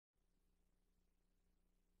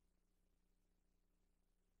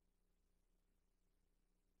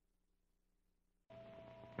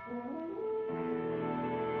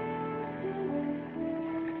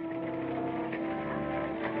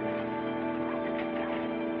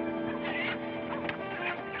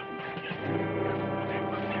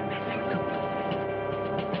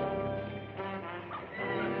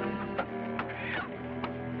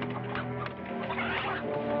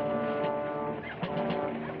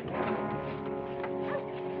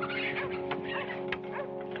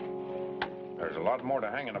a lot more to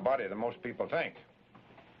hanging a body than most people think.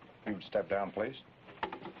 You'd step down, please.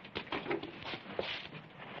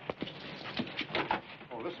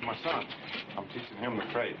 Oh, this is my son. I'm teaching him the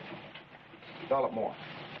trade. $1 more.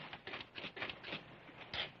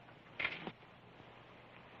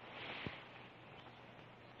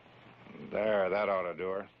 There, that ought to do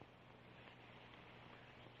her.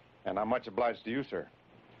 And I'm much obliged to you, sir.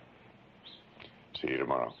 See you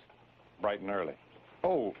tomorrow. Bright and early.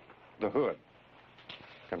 Oh, the hood.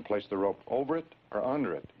 Can place the rope over it or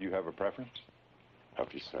under it. You have a preference?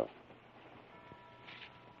 Help yourself.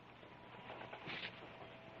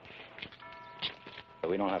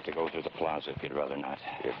 We don't have to go through the plaza if you'd rather not.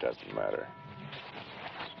 It doesn't matter.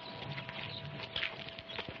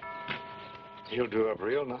 You'll do up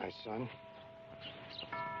real nice, son.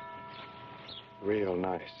 Real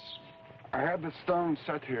nice. I had the stone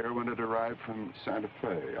set here when it arrived from Santa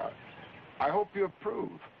Fe. I hope you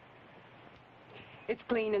approve. It's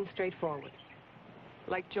clean and straightforward,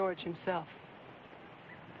 like George himself.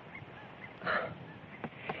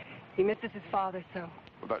 He misses his father so.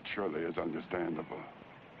 Well, that surely is understandable.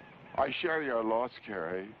 I share your loss,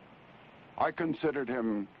 Carrie. I considered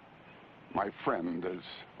him my friend as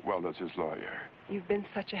well as his lawyer. You've been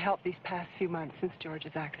such a help these past few months since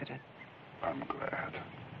George's accident. I'm glad.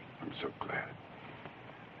 I'm so glad.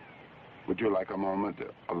 Would you like a moment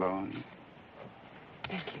alone?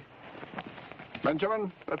 Thank you.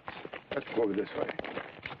 Benjamin, let's go this way.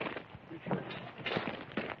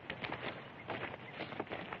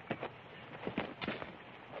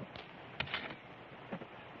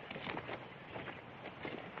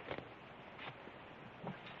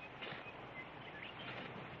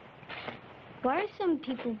 Why are some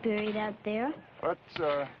people buried out there? That's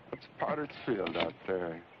Potter's Field out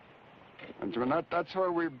there. Benjamin, that's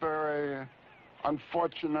where we bury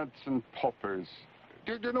unfortunates and paupers.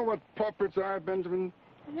 Do you know what paupers are, Benjamin?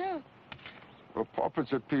 No. Well, paupers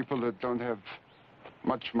are people that don't have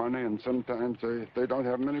much money, and sometimes they don't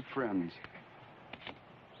have many friends.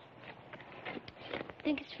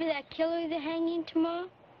 Think it's for that killer they're hanging tomorrow?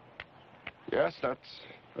 Yes, that's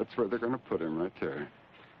where they're going to put him, right there.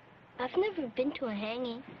 I've never been to a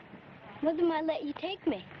hanging. Mother might let you take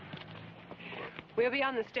me. We'll be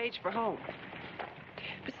on the stage for home.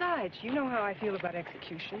 Besides, you know how I feel about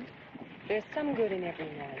executions. There's some good in every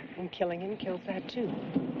man, and killing him kills that too.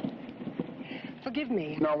 Forgive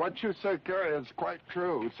me. Now, what you say, Carrie, is quite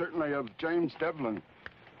true, certainly of James Devlin.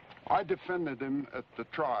 I defended him at the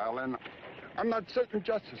trial, and I'm not certain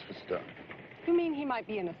justice was done. You mean he might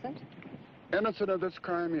be innocent? Innocent of this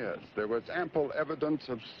crime, yes. There was ample evidence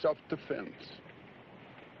of self-defense.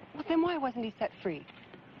 Well, then why wasn't he set free?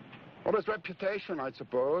 Well, his reputation, I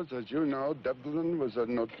suppose. As you know, Devlin was a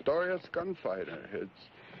notorious gunfighter.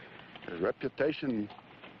 His reputation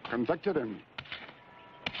convicted him.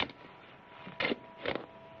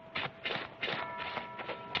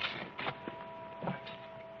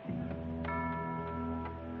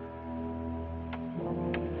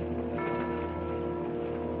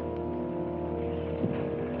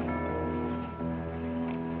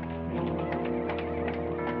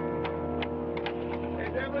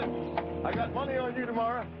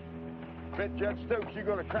 Judge Stokes, you're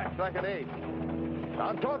going to crack like an egg.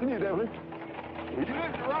 I'm talking to you, Devlin. You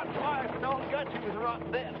lived a rotten life, and all you got you was a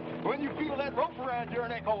rotten death. When you feel that rope around your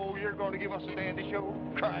neck, oh, you're going to give us a dandy show,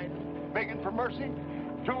 crying, begging for mercy,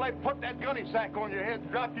 till they put that gunny sack on your head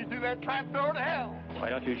and drop you through that trap door to hell. Why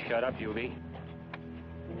don't you shut up, UB?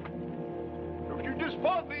 Don't you just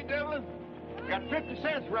fault me, Devlin. Got 50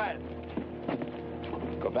 cents right.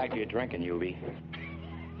 Go back to your drinking, UB.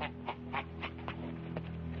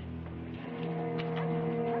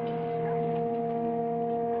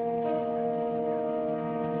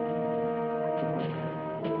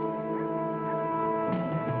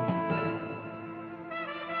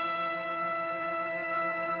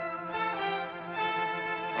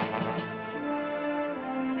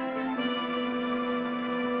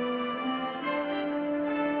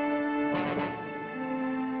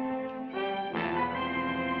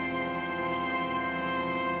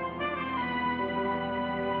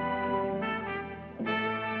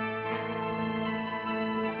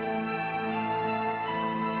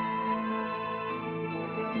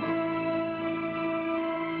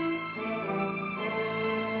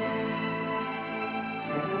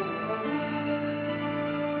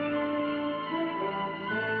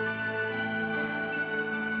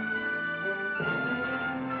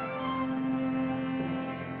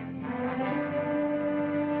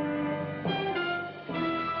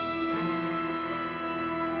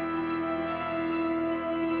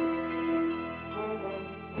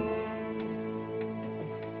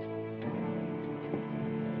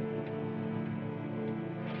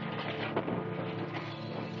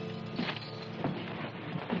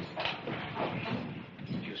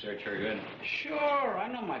 Very good. Sure, I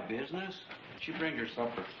know my business. She brings her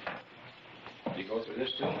supper. You go through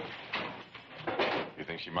this, too? You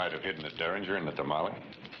think she might have hidden the Derringer in the tamale?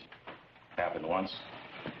 Happened once.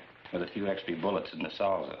 With a few extra bullets in the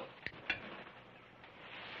salsa.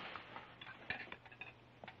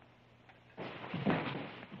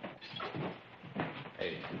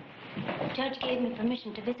 Hey. Judge gave me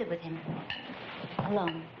permission to visit with him.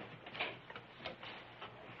 Alone.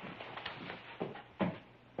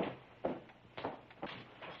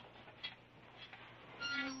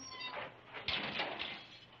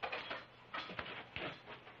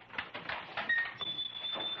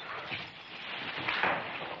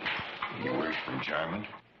 Any word from Jarman?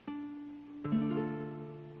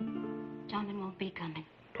 Jarman won't be coming.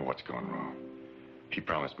 Oh, what's gone wrong? He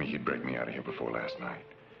promised me he'd break me out of here before last night.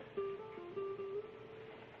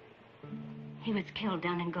 He was killed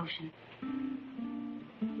down in Goshen.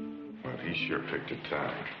 Well, he sure picked a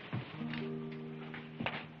time.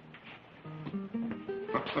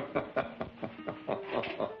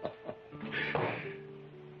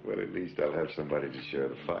 Well, at least I'll have somebody to share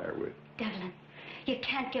the fire with. Devlin, you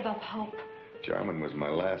can't give up hope. Jarman was my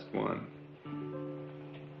last one.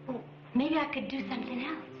 Well, maybe I could do something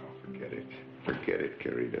else. Oh, forget it. Forget it,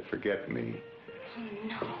 Carita. Forget me. Oh,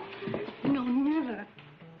 no. No, never.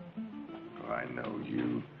 Oh, I know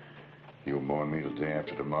you. You'll mourn me till day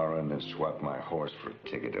after tomorrow and then swap my horse for a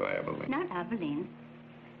ticket to Abilene. Not Abilene.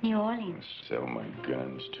 New Orleans. Sell my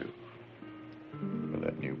guns, too. For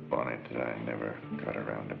that new bonnet that I never got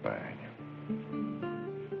around to buying you.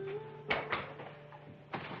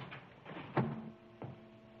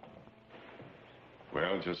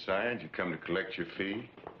 Well, Josiah, did you come to collect your fee?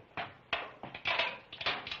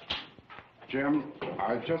 Jim,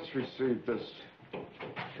 I just received this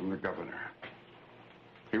from the governor.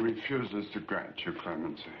 He refuses to grant you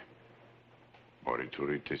clemency.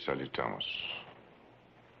 Morituri te salutamos.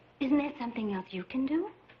 Isn't there something else you can do?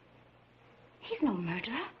 He's no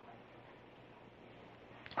murderer.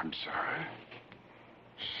 I'm sorry.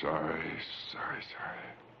 Sorry.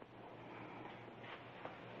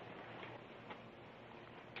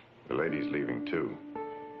 The lady's leaving, too.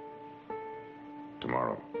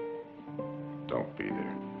 Tomorrow. Don't be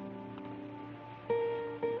there.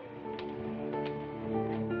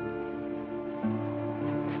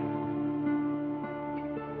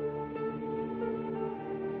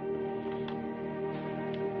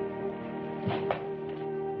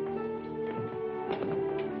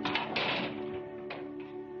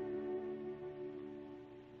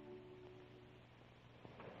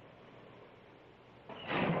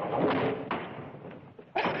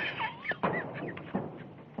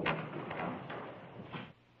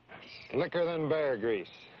 Slicker than bear grease.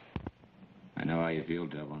 I know how you feel,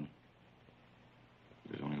 Devlin.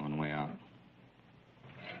 There's only one way out.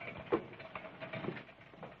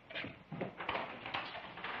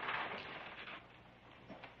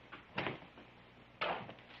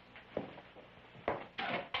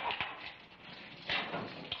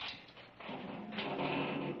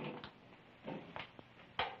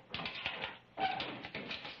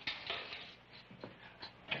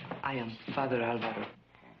 I am Father Alvaro.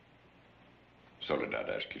 Soledad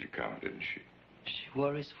asked you to come, didn't she? She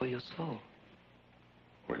worries for your soul.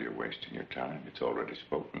 Well, you're wasting your time. It's already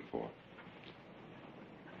spoken for.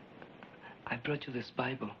 I brought you this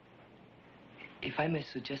Bible. If I may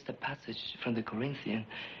suggest a passage from the Corinthian,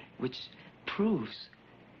 which proves,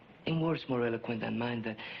 in words more eloquent than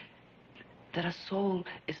mine, that a soul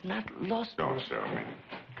is not lost. Don't sell me.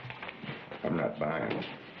 I'm not buying.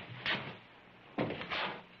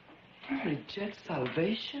 You reject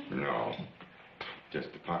salvation? No. Just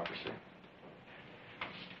hypocrisy.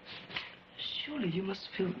 Surely you must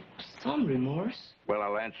feel some remorse. Well,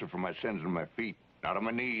 I'll answer for my sins on my feet, not on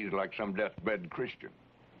my knees like some deathbed Christian.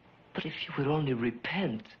 But if you would only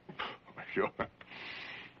repent. Sure.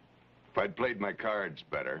 If I'd played my cards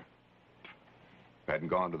better, if I hadn't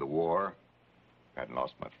gone to the war, if I hadn't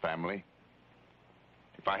lost my family,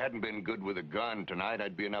 if I hadn't been good with a gun tonight,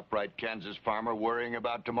 I'd be an upright Kansas farmer worrying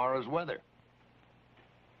about tomorrow's weather.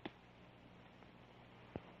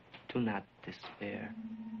 Do not despair.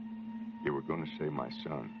 You were going to say my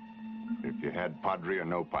son. If you had Padre or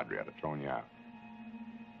no Padre, I'd have thrown you out.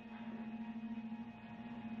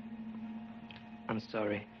 I'm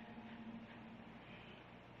sorry.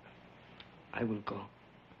 I will go.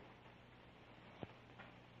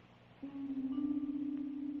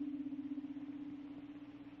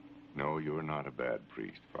 No, you're not a bad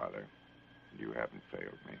priest, Father. You haven't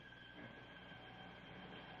failed me.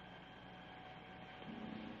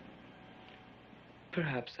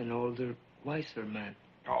 Perhaps an older, wiser man.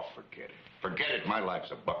 Oh, forget it. Forget it. My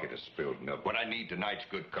life's a bucket of spilled milk. What I need tonight's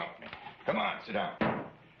good company. Come on, sit down.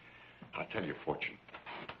 I'll tell you a fortune.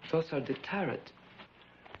 Those are the tarot.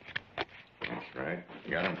 That's right.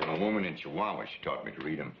 Got them from a woman in Chihuahua. She taught me to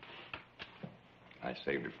read them. I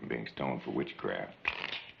saved her from being stoned for witchcraft.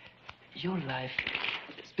 Your life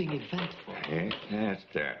is being eventful. Yes, that's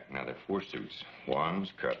that. Now, there are 4 suits.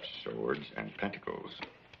 Wands, cups, swords, and pentacles.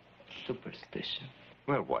 Superstition.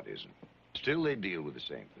 Well, what isn't? Still, they deal with the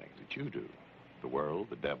same things that you do. The world,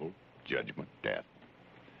 the devil, judgment, death.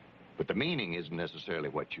 But the meaning isn't necessarily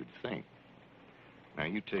what you'd think. Now,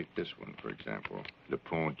 you take this one, for example. Le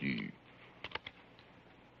Pendu.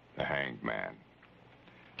 The hanged man.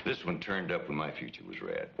 This one turned up when my future was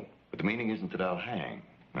red. But the meaning isn't that I'll hang.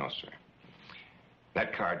 No, sir.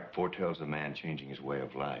 That card foretells a man changing his way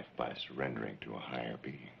of life by surrendering to a higher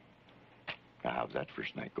being. Now, how's that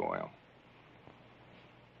first night go, Al?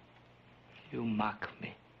 You mock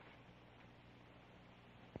me.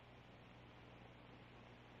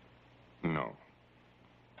 No.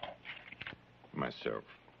 Myself.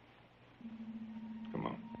 Come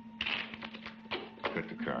on. Cut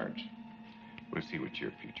the cards. We'll see what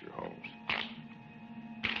your future holds.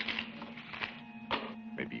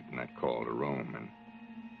 Maybe even that call to Rome and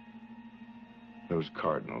those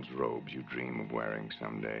cardinal's robes you dream of wearing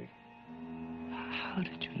someday. How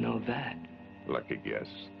did you know that? Lucky guess.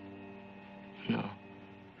 No.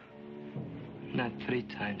 Not 3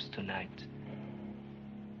 times tonight.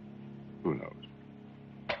 Who knows?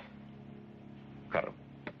 Cut 'em.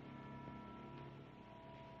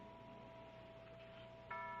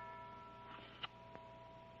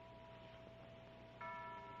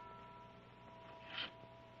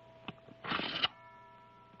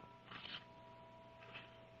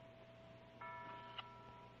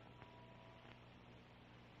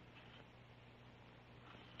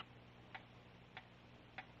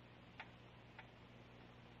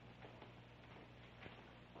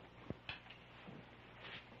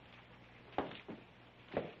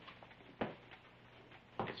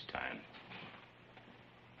 It's time.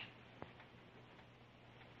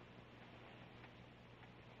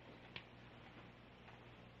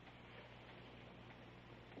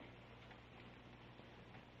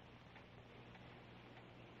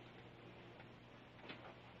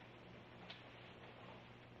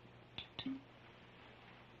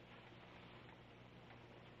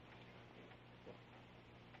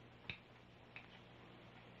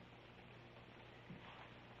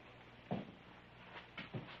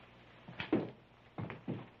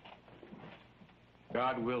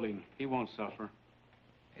 God willing, he won't suffer.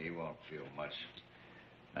 He won't feel much.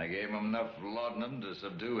 I gave him enough laudanum to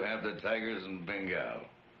subdue half the tigers in Bengal.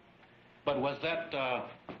 But was that,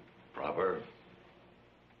 Proper?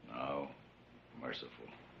 No. Merciful.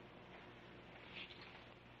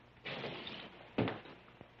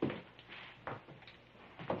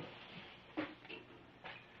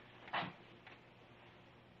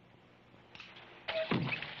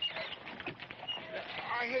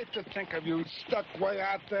 I hate to think of you stuck way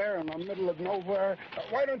out there in the middle of nowhere.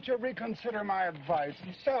 Why don't you reconsider my advice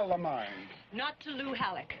and sell the mine? Not to Lou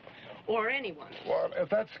Halleck. Or anyone. Well, if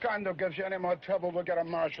that scandal gives you any more trouble, we'll get a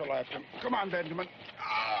marshal after him. Come on, Benjamin.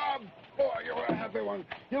 Ah, boy, you're a happy one.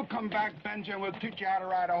 You come back, Benjamin, we'll teach you how to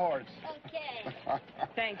ride a horse. Okay.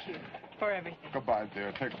 Thank you for everything. Goodbye,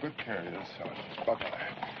 dear. Take good care of yourself.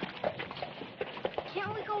 Bye-bye.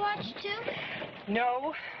 Can't we go watch too?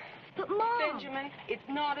 No. But, Mom. Benjamin, it's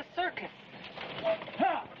not a circus.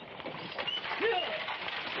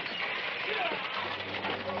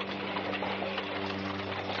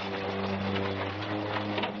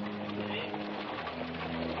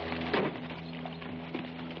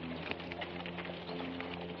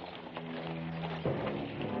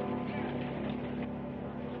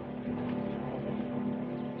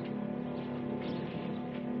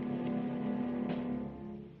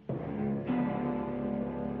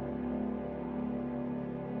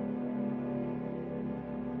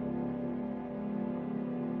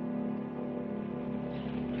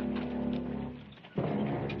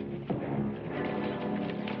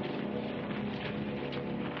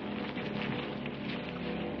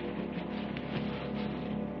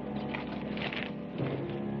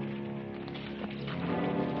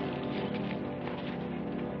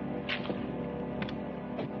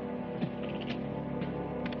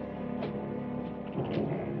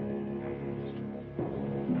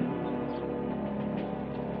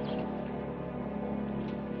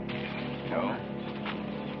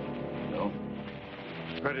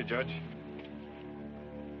 Ready, Judge.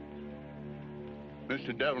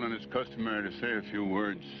 Mr. Devlin, it's customary to say a few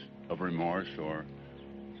words of remorse or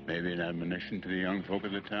Maybe an admonition to the young folk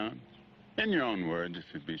of the town? In your own words, if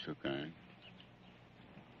you'd be so kind.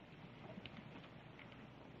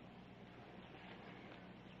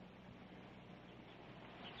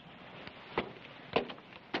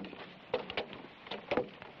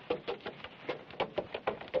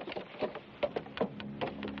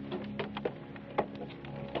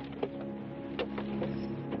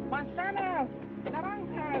 Manzanas,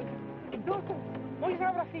 naranjas, dulces, muy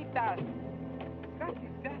sabrositas.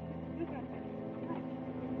 Gracias, gracias, gracias.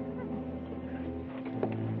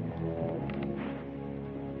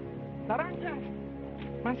 Naranjas,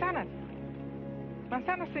 manzanas,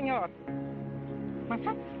 manzanas, señor.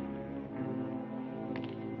 Manzanas.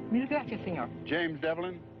 Mil gracias, señor. James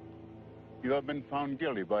Devlin, you have been found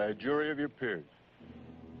guilty by a jury of your peers,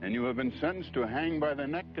 and you have been sentenced to hang by the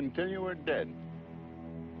neck until you are dead.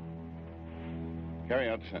 Carry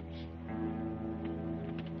out the sentence.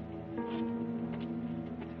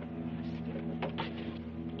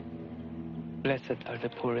 Blessed are the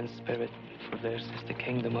poor in spirit, for theirs is the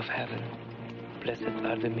kingdom of heaven. Blessed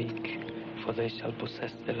are the meek, for they shall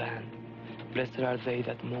possess the land. Blessed are they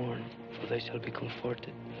that mourn, for they shall be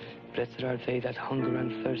comforted. Blessed are they that hunger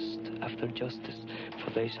and thirst after justice,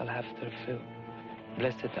 for they shall have their fill.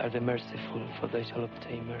 Blessed are the merciful, for they shall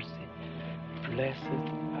obtain mercy. Blessed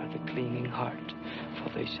are the clean in heart, for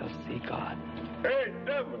they shall see God. Hey,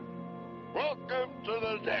 Devlin, welcome to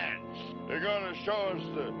the dance. They're going to show us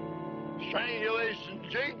the strangulation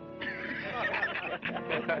jig.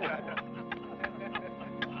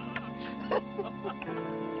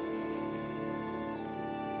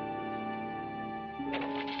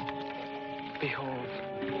 Behold,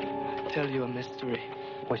 I tell you a mystery.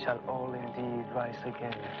 We shall all indeed rise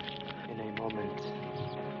again in a moment,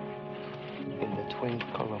 in the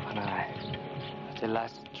twinkle of an eye, at the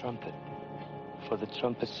last trumpet. For the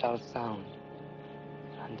trumpet shall sound,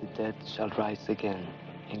 and the dead shall rise again,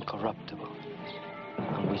 incorruptible.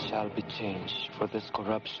 And we shall be changed, for this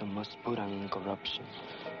corruption must put on incorruption,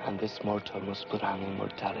 and this mortal must put on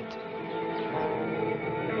immortality.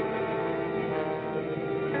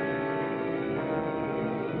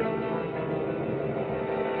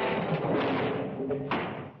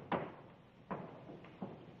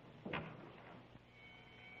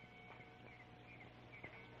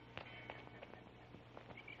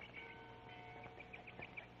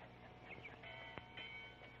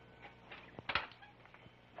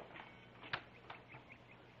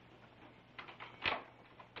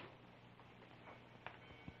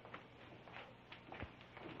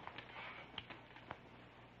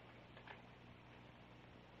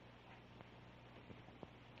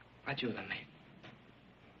 Ayúdame.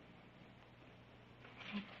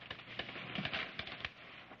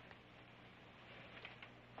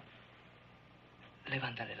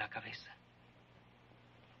 Levántale la cabeza.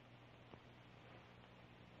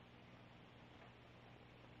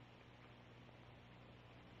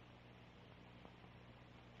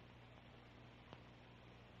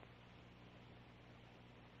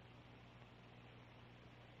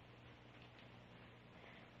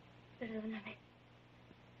 Perdóname.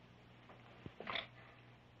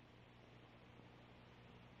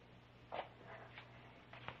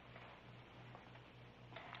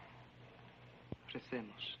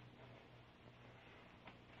 Recemos.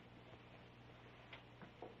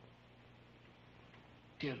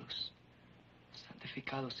 Cielos,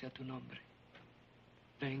 santificado sea tu nombre.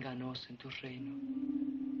 Venga a nos en tu reino.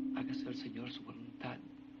 Hágase el Señor su voluntad,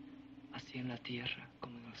 así en la tierra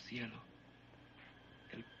como en el cielo.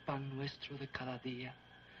 El pan nuestro de cada día,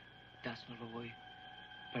 dásnoslo hoy.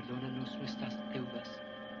 Perdónanos nuestras deudas,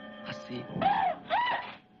 así.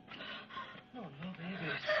 No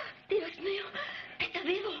bebes. Dios mío, está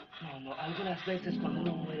vivo. No, algunas veces cuando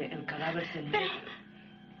uno muere, el cadáver se muere.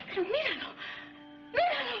 Pero míralo,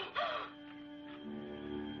 míralo.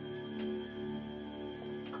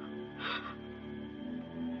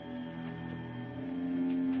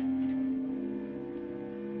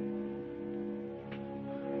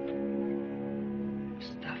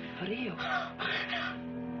 Está frío.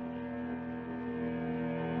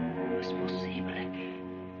 No es posible.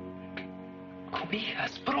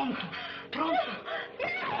 Cobijas, pronto, pronto.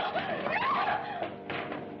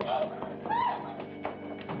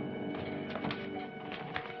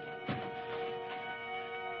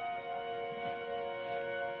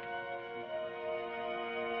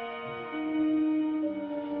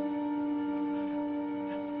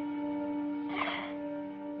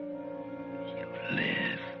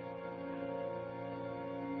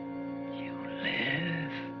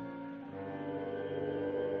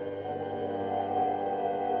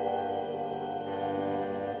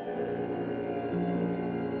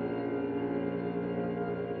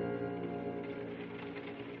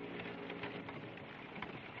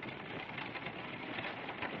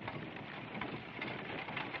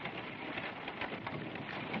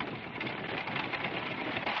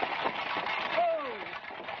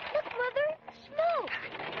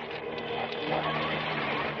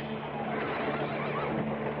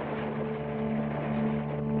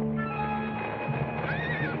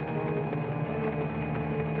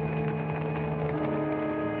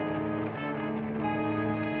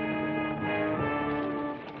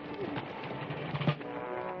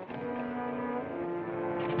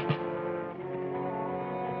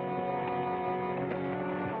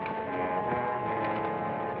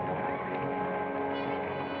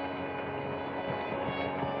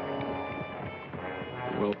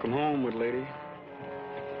 Welcome home, good lady.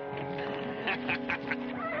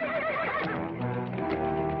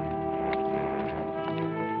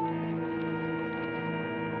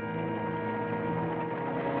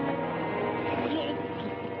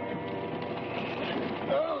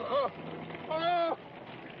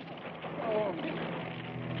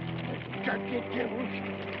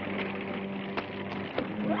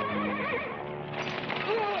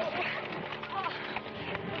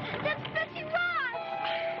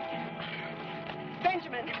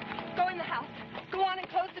 Benjamin, go in the house. Go on and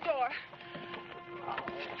close the door.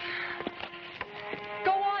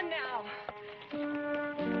 Go on now.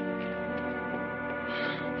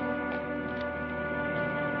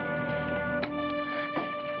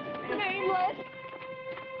 Nameless.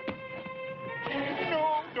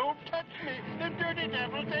 No, don't touch me. The dirty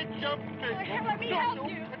devils, they jumped me. Let me help don't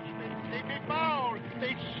you. Touch me. They be foul.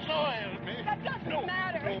 They soiled me. That doesn't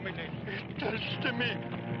matter. No, Millie. It does to me.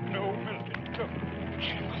 No, Millie. No.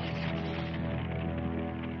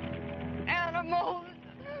 Animals.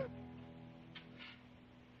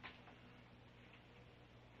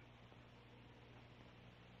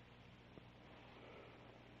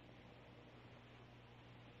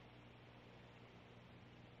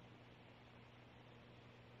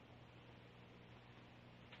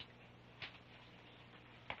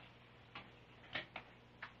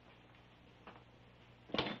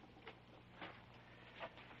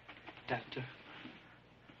 Doctor,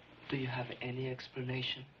 do you have any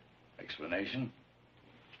explanation? Explanation?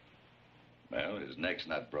 Well, his neck's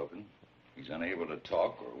not broken. He's unable to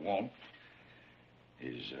talk or won't.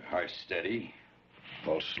 His heart's steady.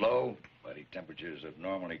 Pulse slow. Body temperature's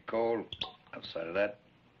abnormally cold. Outside of that,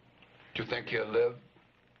 Do you think he'll live,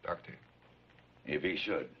 Doctor? if he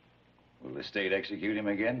should, will the state execute him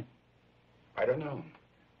again? I don't know.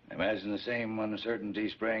 Imagine the same uncertainty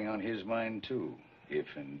spraying on his mind, too, if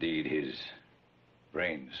indeed his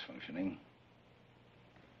brain's functioning.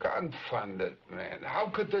 Confound it, man. How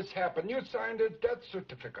could this happen? You signed a death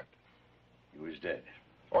certificate. He was dead.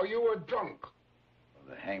 Or you were drunk. Well,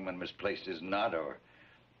 the hangman misplaced his knot, or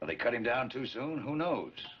they cut him down too soon. Who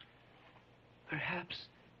knows? Perhaps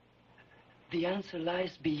the answer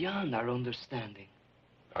lies beyond our understanding.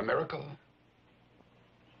 A miracle?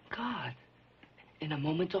 God, in a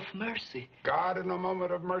moment of mercy. God, in a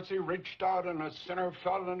moment of mercy, reached out and a sinner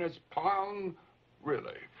fell in his palm?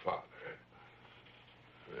 Really, Father?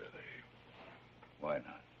 Really? Why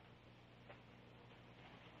not?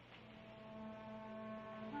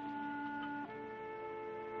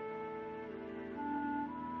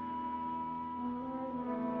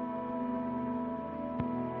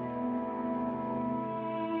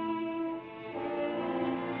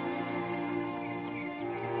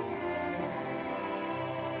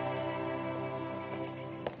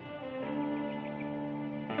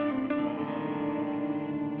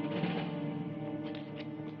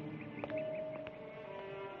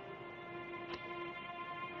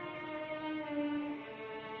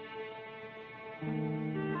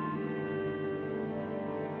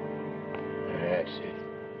 That's it.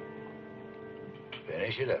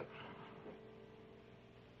 Finish it up.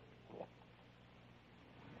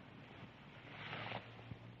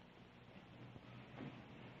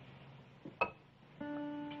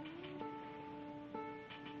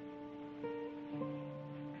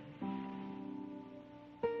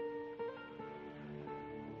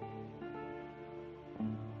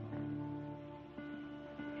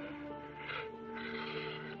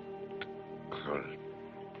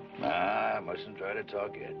 Nah, I mustn't try to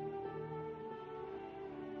talk yet.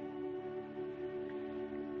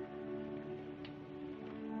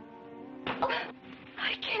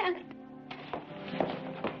 I can't.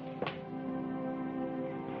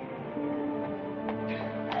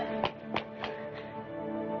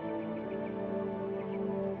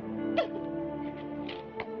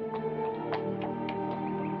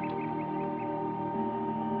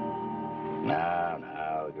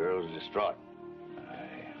 Now, the girl's distraught.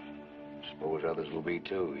 I suppose others will be,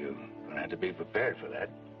 too. You're going to have to be prepared for that.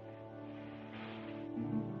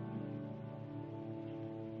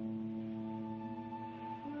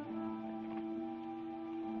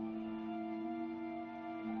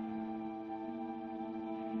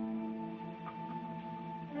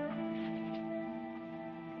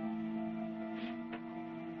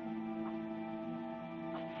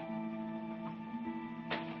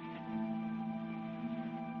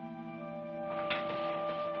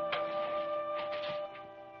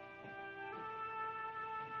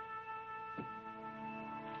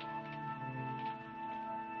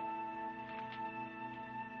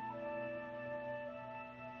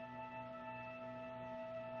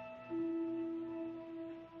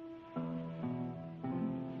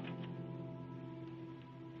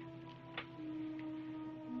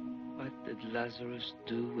 Lazarus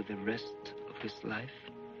do with the rest of his life?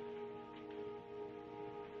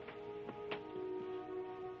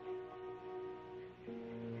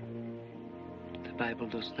 The Bible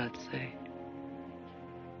does not say.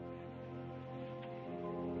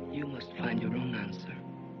 You must find your own answer.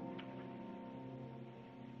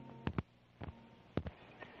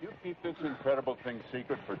 You keep this incredible thing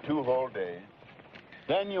secret for 2 whole days.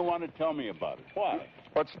 Then you want to tell me about it. Why?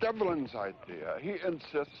 What's Devlin's idea? He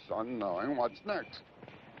insists on knowing what's next.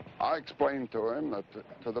 I explained to him that,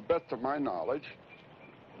 to the best of my knowledge,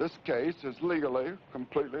 this case is legally,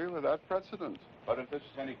 completely without precedent. But if this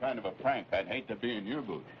is any kind of a prank, I'd hate to be in your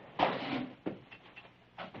booth.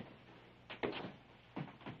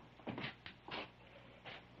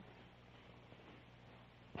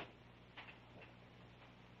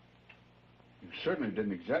 You certainly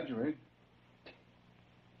didn't exaggerate.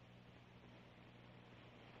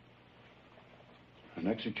 An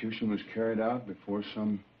execution was carried out before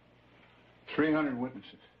some 300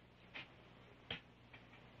 witnesses.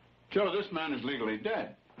 Joe, this man is legally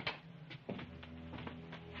dead.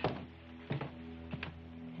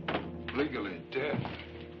 Legally dead.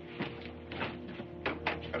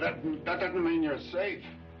 That doesn't mean you're safe.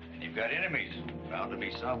 You've got enemies. Bound to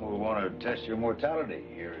be some who want to test your mortality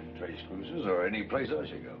here in Tres Cruces or any place else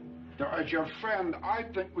you go. Now, as your friend, I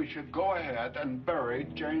think we should go ahead and bury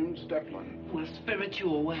James Devlin. We'll spirit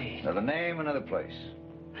you away. Another name, another place.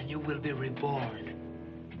 And you will be reborn.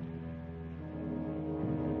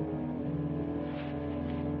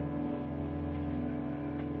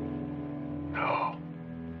 No.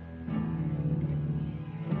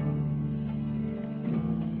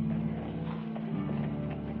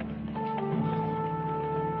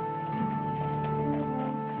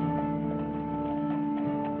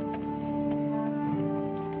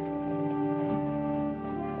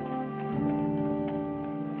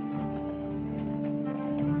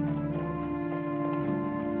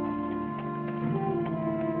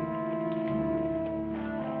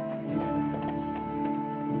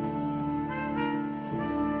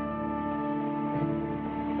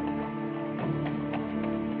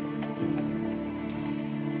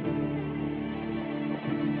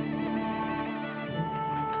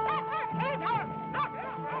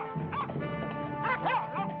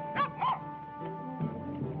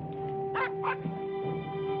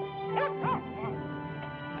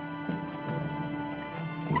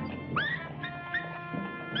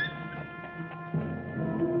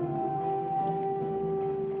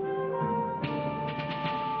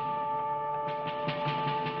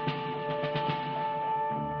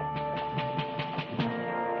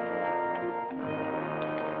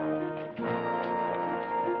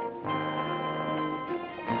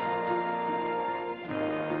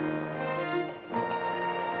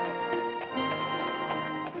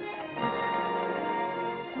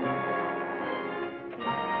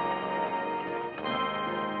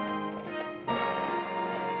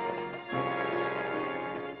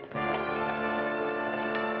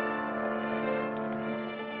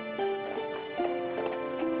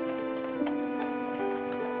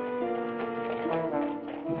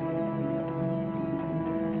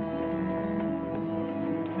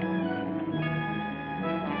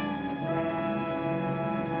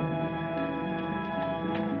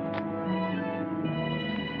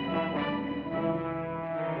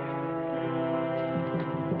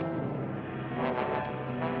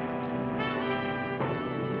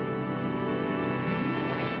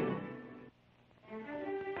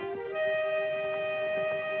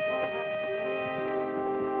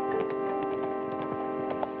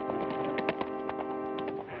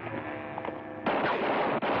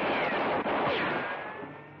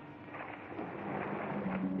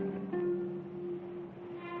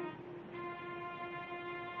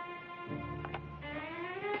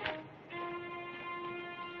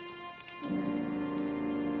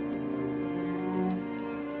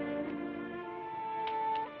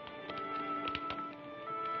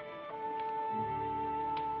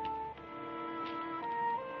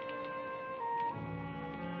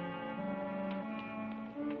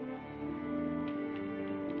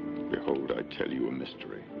 Behold, I tell you a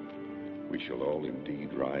mystery. We shall all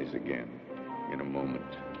indeed rise again in a moment,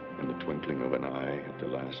 in the twinkling of an eye at the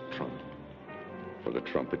last trump. For the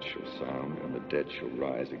trumpet shall sound, and the dead shall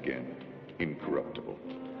rise again, incorruptible,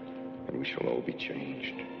 and we shall all be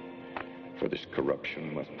changed. For this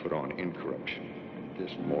corruption must put on incorruption, and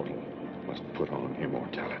this mortal must put on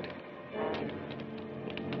immortality.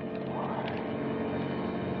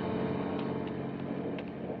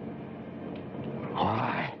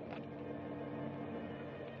 Why?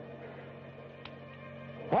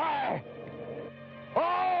 Why?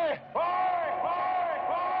 Why? Why?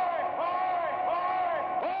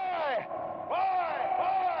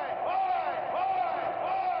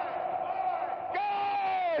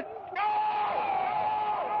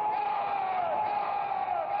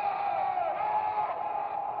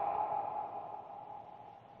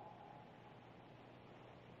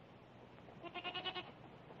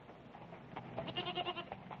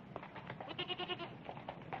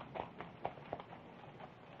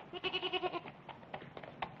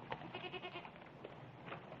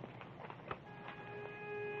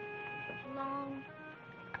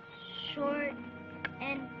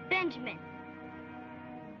 Benjamin.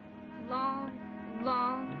 Long,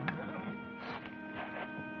 long.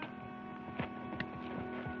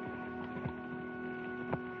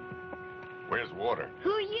 Where's water?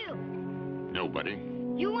 Who are you? Nobody.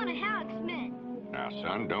 You one of Halleck's men. Now,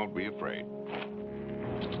 son, don't be afraid.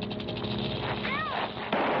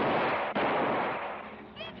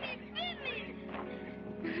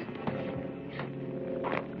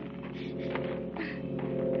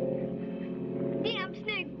 Damn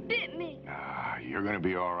snake bit me. You're gonna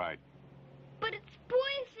be all right. But it's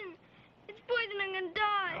poison. It's poison. I'm gonna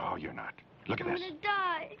die. Oh, you're not. Look at I'm this. gonna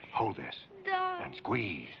die. Hold this. Die. And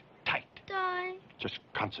squeeze. Tight. Die. Just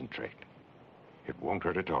concentrate. It won't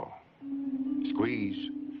hurt at all. Squeeze.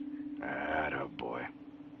 Atta boy.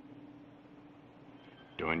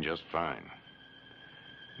 Doing just fine.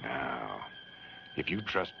 Now, if you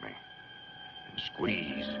trust me and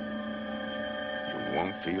squeeze, you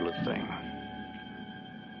won't feel a thing.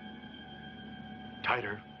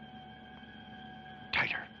 Tighter.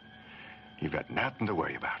 Tighter. You've got nothing to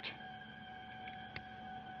worry about.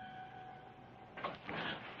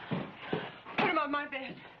 Put him on my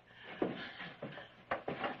bed.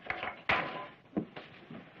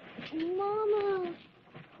 Mama.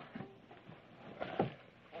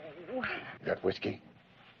 Got whiskey?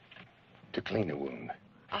 To clean the wound.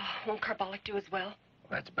 Won't carbolic do as well?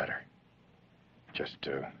 That's better. Just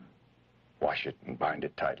wash it and bind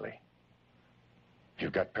it tightly. If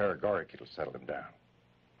you've got paregoric, it'll settle him down.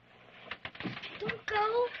 Don't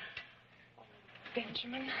go.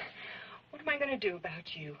 Benjamin, what am I going to do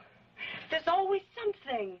about you? There's always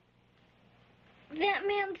something. That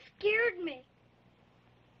man scared me.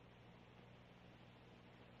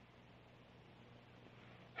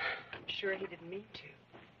 I'm sure he didn't mean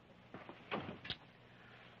to.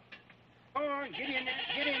 Oh, get in there.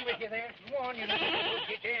 Get in with you there. Go on, you little fool.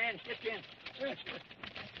 Get in. Get in.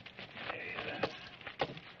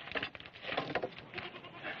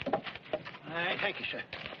 All right, thank you, sir.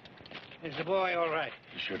 Is the boy all right?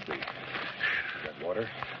 He should be. Got water?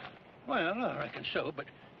 Well, I reckon so, but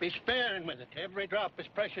be sparing with it. Every drop is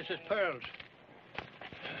precious as pearls.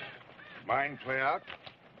 Mind play out?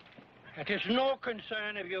 It is no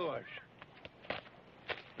concern of yours.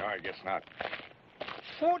 No, I guess not.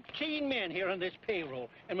 14 men here on this payroll,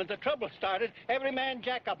 and when the trouble started, every man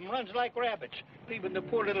jack up and runs like rabbits, leaving the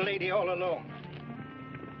poor little lady all alone.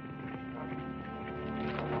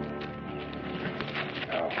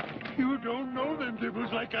 No. You don't know them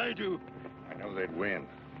devils like I do. I know they'd win.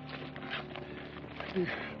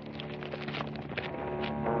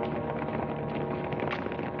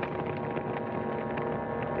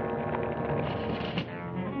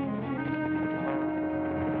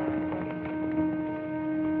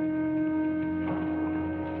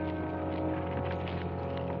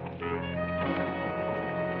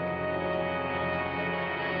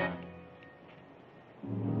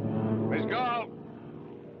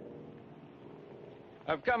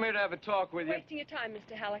 I've come here to have a talk with you. Wasting your time,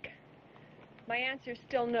 Mr. Halleck. My answer is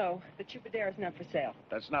still no. The Troubadour is not for sale.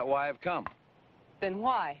 That's not why I've come. Then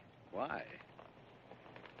why? Why?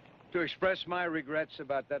 To express my regrets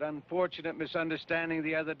about that unfortunate misunderstanding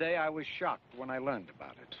the other day. I was shocked when I learned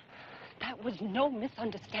about it. That was no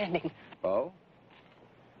misunderstanding. Oh?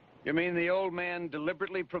 You mean the old man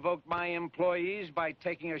deliberately provoked my employees by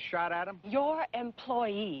taking a shot at them? Your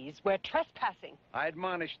employees were trespassing. I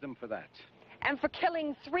admonished them for that. And for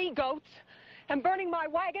killing 3 goats, and burning my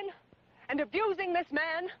wagon, and abusing this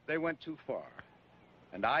man. They went too far.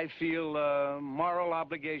 And I feel a moral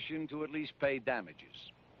obligation to at least pay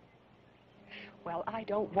damages. Well, I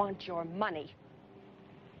don't want your money.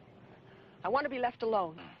 I want to be left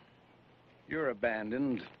alone. You're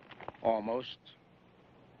abandoned, almost.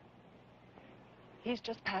 He's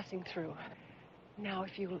just passing through. Now,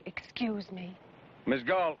 if you'll excuse me. Miss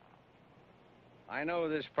Galt, I know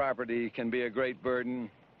this property can be a great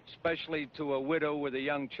burden, especially to a widow with a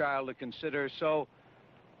young child to consider, so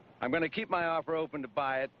I'm going to keep my offer open to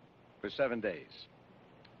buy it for 7 days.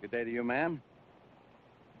 Good day to you, ma'am.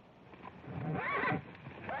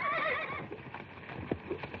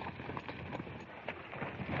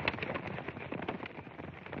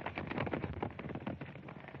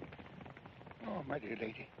 Oh, my dear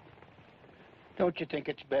lady. Don't you think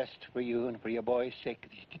it's best for you and for your boy's sake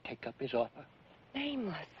that you take up his offer?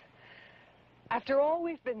 Nameless. After all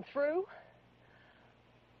we've been through?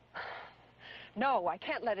 No, I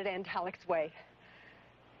can't let it end Halleck's way.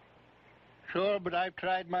 Sure, but I've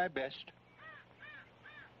tried my best.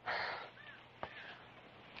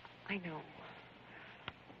 I know.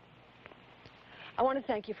 I want to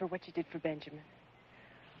thank you for what you did for Benjamin.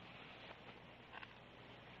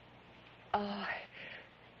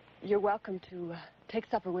 You're welcome to take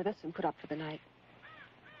supper with us and put up for the night.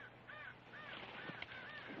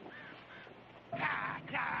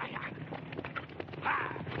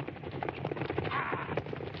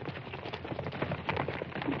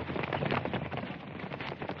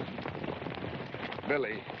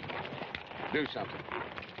 Billy, do something.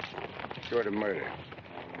 Short of murder.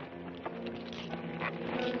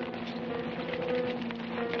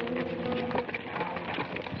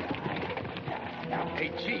 Hey,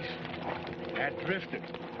 Chief, that drifter.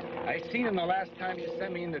 I seen him the last time you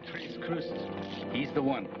sent me in the Tres Cruces. He's the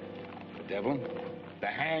one. The devil, the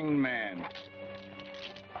hanged man.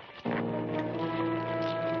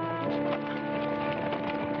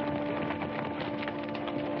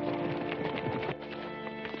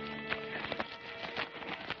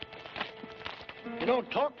 You don't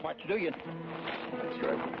talk much, do you? That's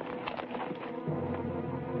right.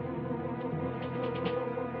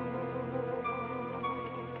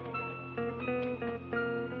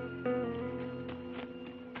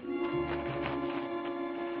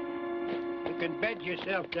 You can bed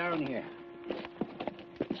yourself down here.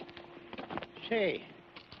 Say,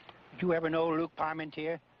 did you ever know Luke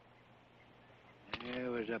Parmentier? It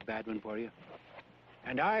was a bad one for you.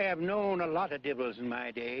 And I have known a lot of divils in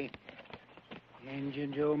my day.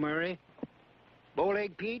 Injun Joe Murray,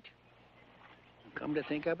 Bowleg Pete. Come to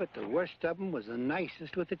think of it, the worst of them was the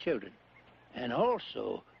nicest with the children. And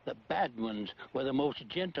also, the bad ones were the most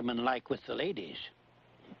gentlemanlike with the ladies.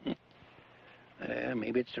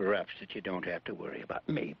 Maybe it's the roughs that you don't have to worry about.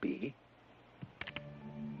 Maybe.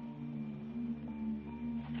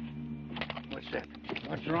 What's that?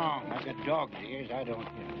 What's wrong? I've got dog's ears. I don't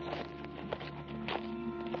hear.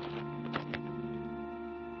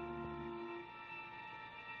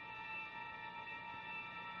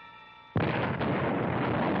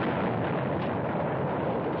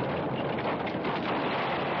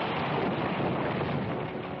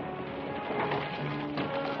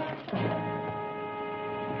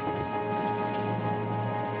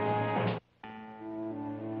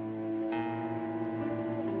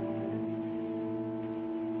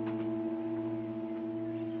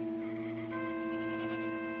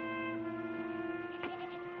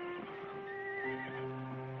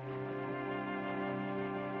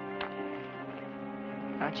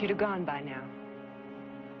 Thought you'd have gone by now.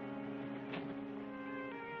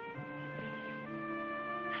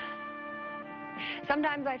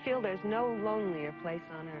 Sometimes I feel there's no lonelier place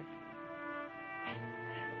on earth.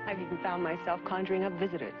 I've even found myself conjuring up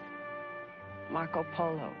visitors. Marco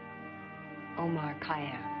Polo, Omar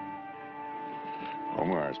Khayyam.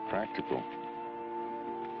 Omar is practical.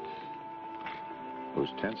 Those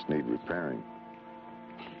tents need repairing.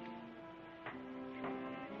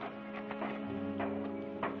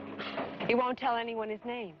 He won't tell anyone his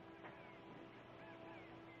name.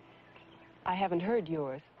 I haven't heard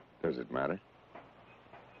yours. Does it matter?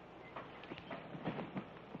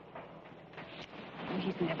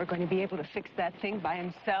 He's never going to be able to fix that thing by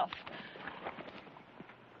himself.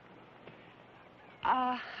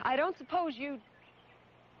 I don't suppose you'd...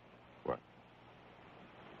 What?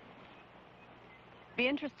 Be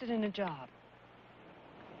interested in a job.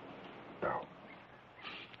 No.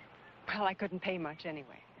 Well, I couldn't pay much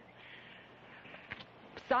anyway.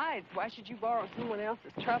 Besides, why should you borrow someone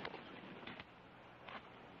else's trouble?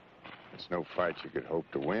 It's no fight you could hope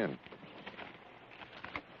to win.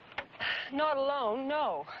 Not alone,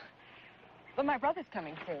 no. But my brother's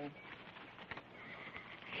coming soon.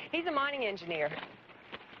 He's a mining engineer.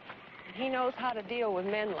 He knows how to deal with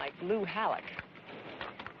men like Lou Halleck.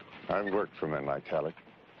 I've worked for men like Halleck.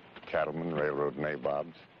 Cattlemen, railroad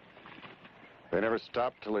nabobs. They never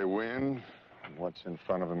stop till they win, and what's in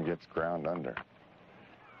front of them gets ground under.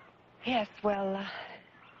 Yes, well,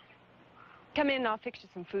 come in and I'll fix you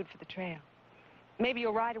some food for the trail. Maybe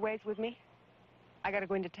you'll ride a ways with me? I gotta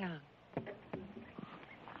go into town.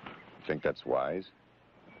 Think that's wise?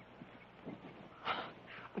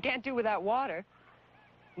 We can't do without water.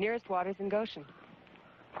 Nearest water's in Goshen.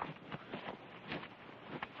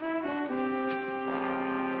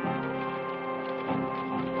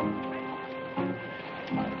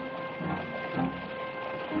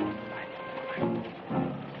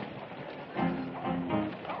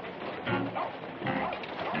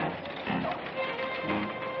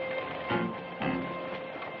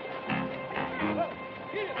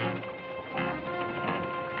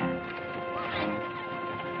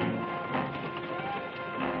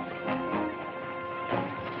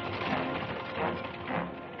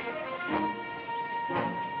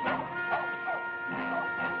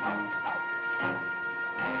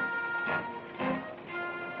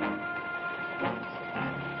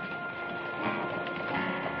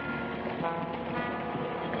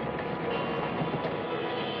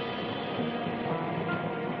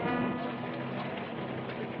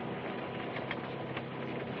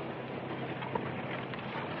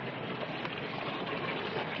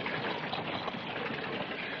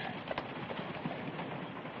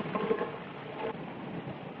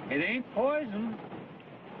 It ain't poison.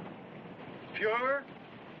 Pure.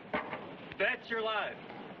 That's your life.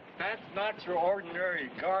 That's not your ordinary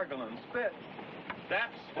gargling spit.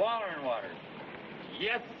 That's swallowing water.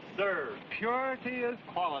 Yes, sir. Purity is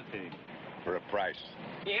quality. For a price.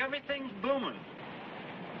 Everything's booming.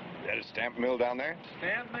 Is that a stamp mill down there?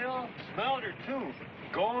 Stamp mill, smelter, too.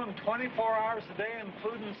 Going 24 hours a day,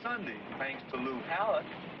 including Sunday, thanks to Lou Hallett.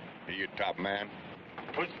 Are you top man?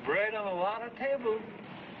 Puts bread on a lot of tables.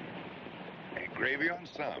 And gravy on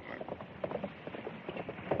some.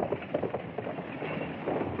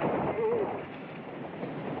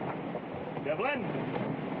 Devlin?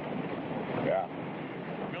 Yeah.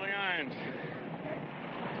 Billy Irons.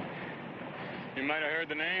 You might have heard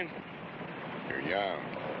the name. You're young.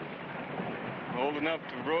 Old enough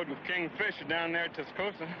to have rode with King Fisher down there at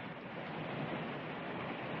Tuscosa.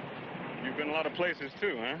 You've been a lot of places,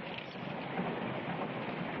 too, huh?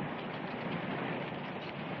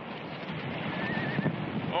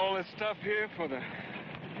 All this stuff here for the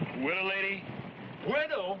widow lady?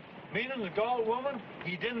 Widow? Meaning the Gaul woman?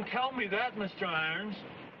 He didn't tell me that, Mr. Irons.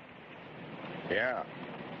 Yeah.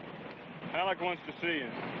 Alec wants to see you.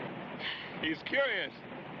 He's curious.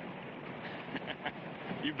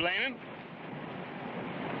 You blame him?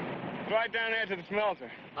 Right down there to the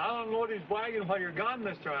smelter. I'll unload his wagon while you're gone,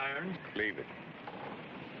 Mr. Irons. Leave it.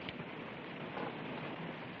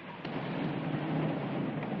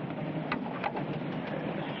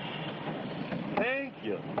 Thank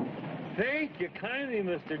you. Thank you kindly,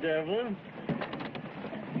 Mr. Devlin.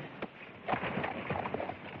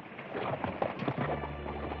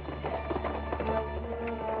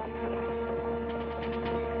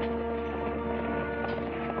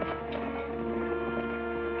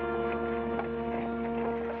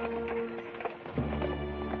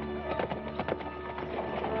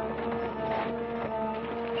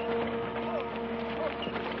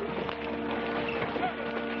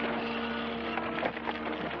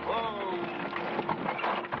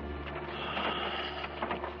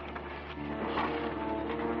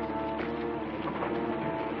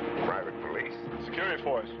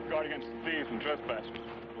 Forrest, guard against thieves and trespassers.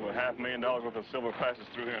 Over $500,000 worth of silver passes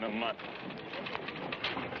through here in a month.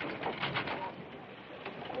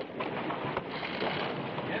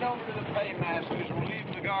 Get over to the paymasters. We'll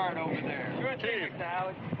leave the guard over there. Sure thing, Mr.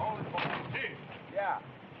 Howard. Hold it, boy. Chief. Yeah.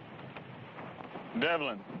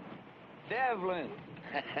 Devlin. Devlin.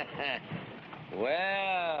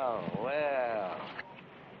 Well.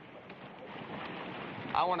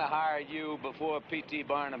 I want to hire you before P.T.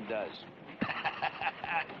 Barnum does.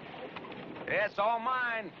 It's all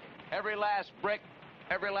mine. Every last brick,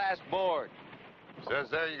 every last board. Says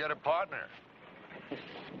there you got a partner.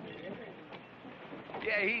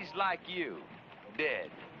 Yeah, he's like you,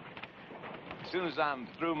 dead. As soon as I'm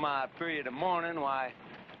through my period of mourning, why,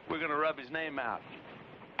 we're gonna rub his name out.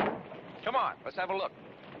 Come on, let's have a look.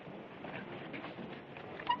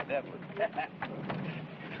 Devlin.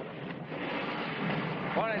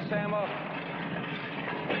 Morning, Sambo.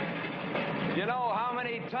 You know how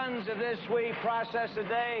many tons of this we process a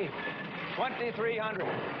day? 2,300.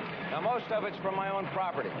 Now, most of it's from my own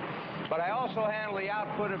property. But I also handle the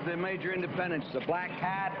output of the major independents, the Black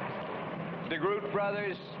Hat, the Groot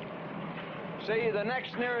Brothers. See, the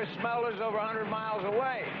next nearest smelter's over 100 miles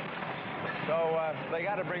away. So, they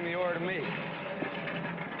got to bring the ore to me.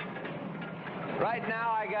 Right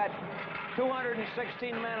now, I got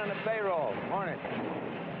 216 men on the payroll. Morning.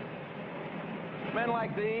 Men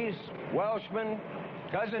like these, Welshmen,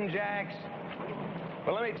 Cousin Jacks.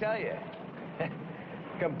 But let me tell you,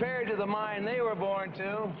 compared to the mine they were born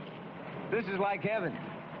to, this is like heaven.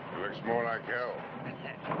 It looks more like hell.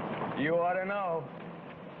 You ought to know.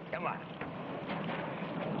 Come on.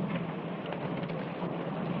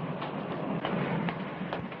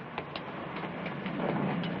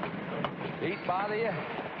 Heat bother you?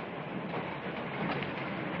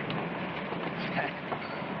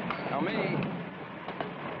 Now me,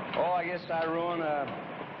 oh, I guess I ruin a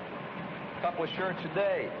couple of shirts a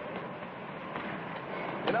day.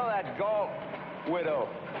 You know that Galt widow?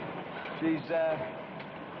 She's a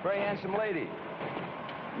very handsome lady.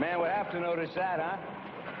 Man would have to notice that, huh?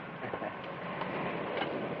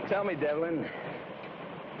 Tell me, Devlin,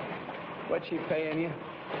 what's she paying you?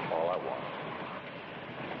 All I want.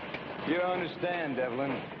 You don't understand,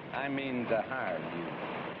 Devlin. I mean to hire you.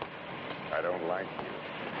 I don't like you.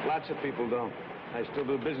 Lots of people don't. I still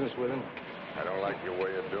do business with them. I don't like your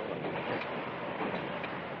way of doing it.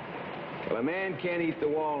 Well, a man can't eat the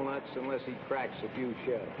walnuts unless he cracks a few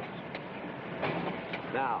shells.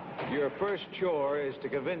 Now, your first chore is to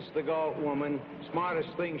convince the Galt woman smartest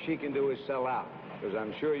thing she can do is sell out. Because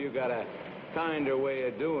I'm sure you got a kinder way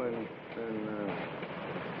of doing than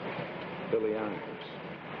Billy Andrews.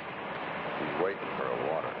 He's waiting for a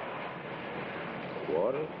water.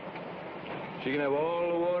 Water? She can have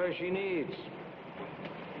all the water she needs.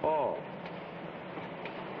 All.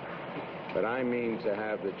 But I mean to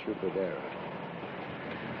have the Chupadera.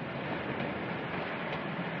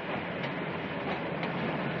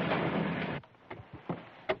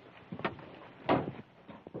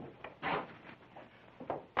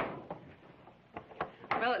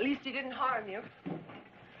 Well, at least he didn't harm you.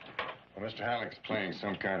 Well, Mr. Halleck's playing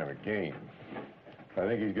some kind of a game. I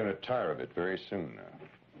think he's going to tire of it very soon now.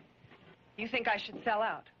 You think I should sell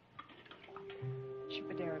out?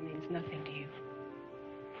 Chupadera means nothing to you.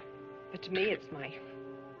 But to me, it's my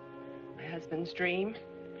husband's dream,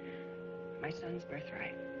 my son's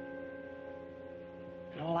birthright,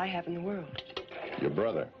 and all I have in the world. Your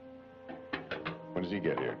brother. When does he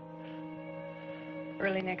get here?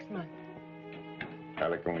 Early next month.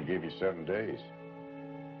 Halleck only gave you 7 days.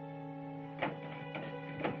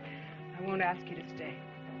 I won't ask you to stay.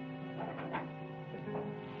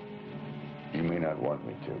 You may not want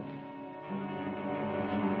me to.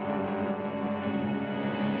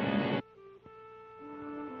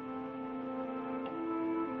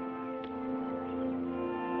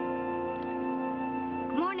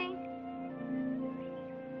 Good morning.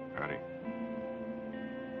 Howdy.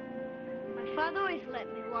 My father always let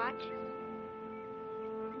me watch.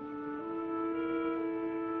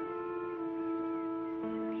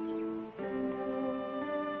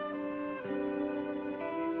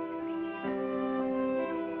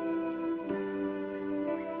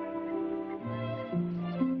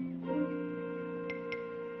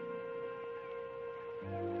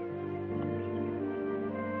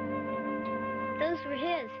 Those were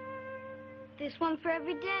his. There's one for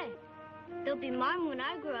every day. They'll be mine when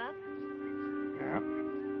I grow up. Yeah?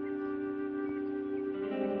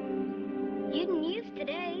 You didn't use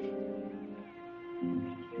today's.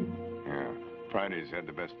 Yeah. Friday's had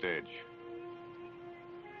the best edge.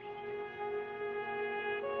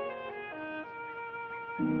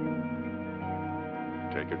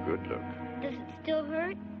 Take a good look. Does it still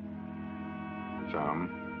hurt? Some.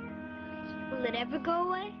 Will it ever go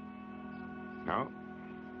away? No.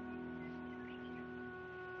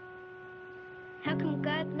 How come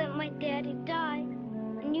God let my daddy die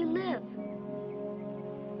and you live?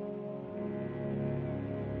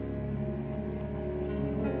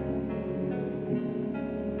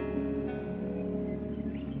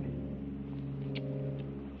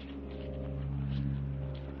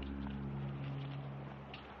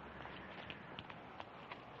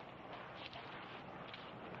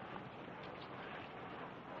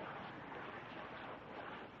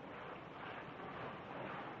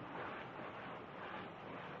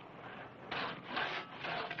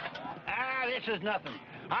 This is nothing.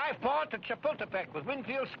 I fought at Chapultepec with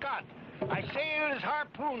Winfield Scott. I sailed as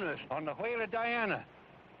harpooners on the whaler Diana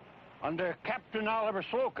under Captain Oliver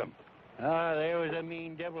Slocum. Ah, there was a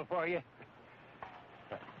mean devil for you.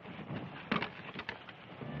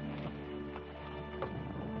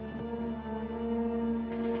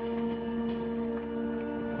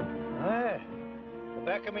 Ah, the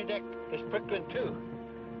back of me deck is prickling too.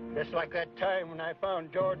 Just like that time when I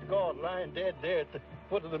found George Galt lying dead there at the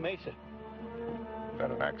foot of the mesa. Is that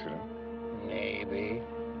an accident? Maybe.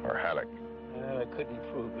 Or Halleck? Well, I couldn't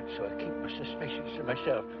prove it, so I keep my suspicions to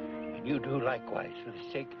myself. And you do likewise, for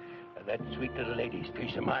the sake of that sweet little lady's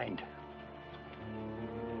peace of mind.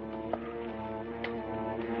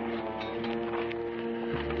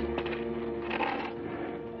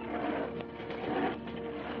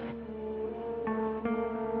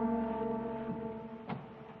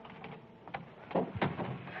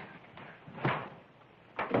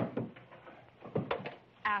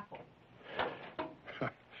 Apple.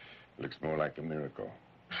 Looks more like a miracle.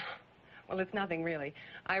 Well, it's nothing, really.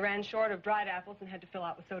 I ran short of dried apples and had to fill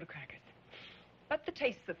out with soda crackers. But the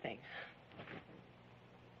taste's the thing.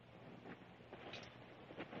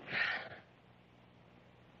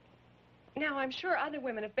 Now, I'm sure other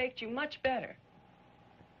women have baked you much better.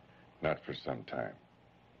 Not for some time.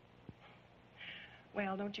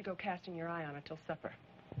 Well, don't you go casting your eye on it till supper.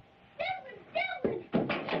 Devlin!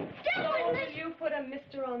 Oh, will you put a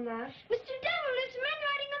mister on that? Mr. Devlin, there's men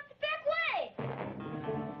riding up the back way!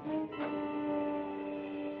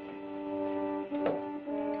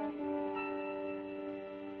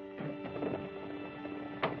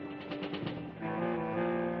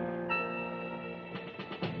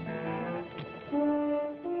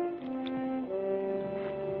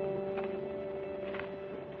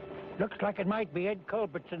 Looks like it might be Ed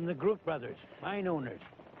Culbertson and the Groot brothers, mine owners.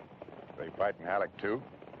 They fighting Halleck, too?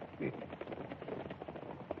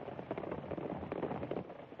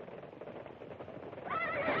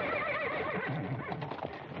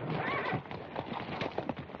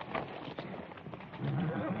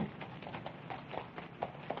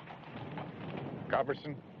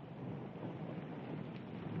 Copperson?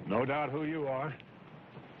 No doubt who you are.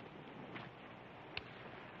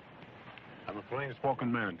 I'm a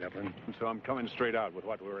plain-spoken man, Devlin, and so I'm coming straight out with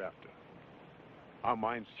what we're after. Our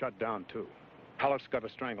mine's shut down, too. Halleck's got a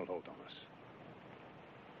stranglehold on us.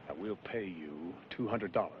 Now, we'll pay you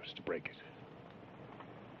 $200 to break it.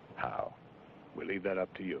 How? We'll leave that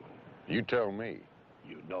up to you. You tell me.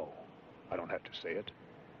 You know. I don't have to say it.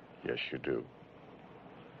 Yes, you do.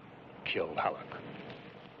 Kill Halleck.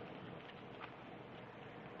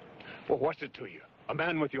 Well, what's it to you? A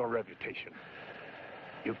man with your reputation.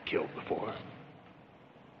 You've killed before.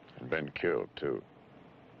 And been killed, too.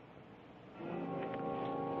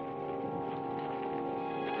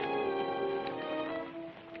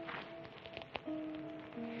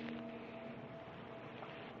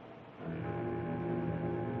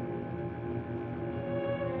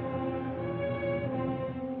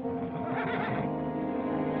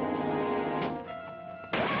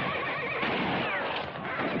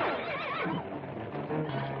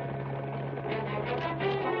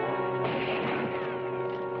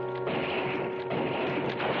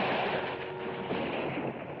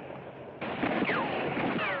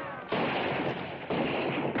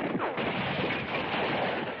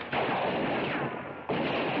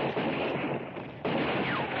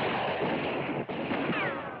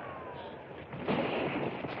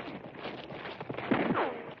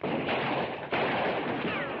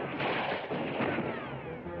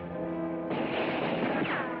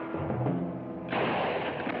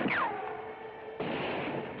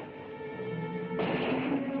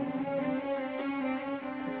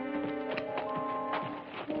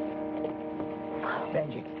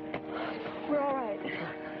 Benji. We're all right.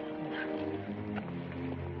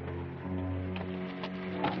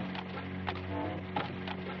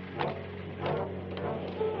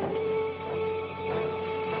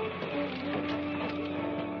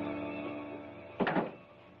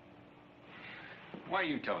 Why are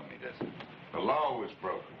you telling me this? The law was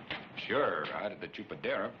broken. Sure, out at the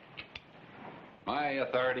Chupadera. My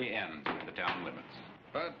authority ends at the town limits.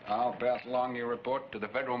 But I'll pass along your report to the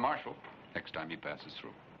federal marshal next time he passes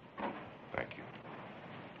through. Thank you.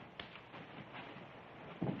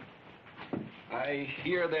 I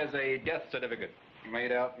hear there's a death certificate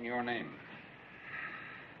made out in your name.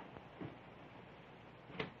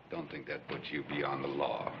 Don't think that puts you beyond the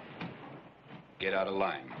law. Get out of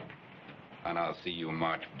line, and I'll see you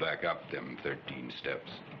march back up them 13 steps.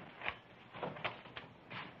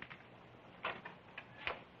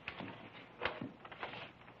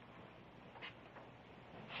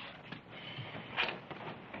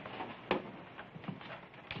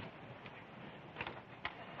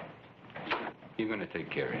 You're gonna take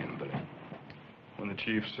care of him, Billy. When the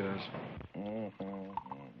chief says.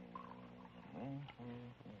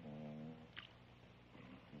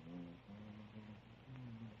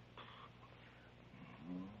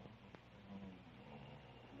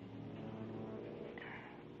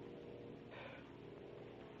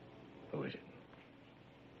 Who is it?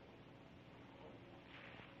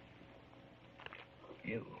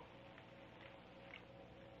 You.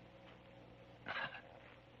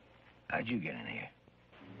 How'd you get in here?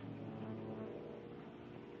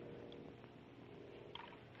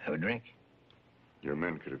 Have a drink? Your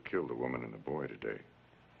men could have killed the woman and the boy today.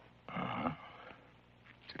 Uh-huh.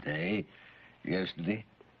 Today, yesterday,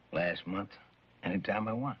 last month, anytime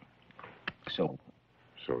I want. So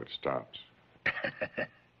it stops.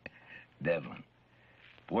 Devlin,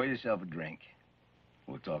 pour yourself a drink.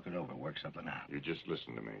 We'll talk it over, work something out. You just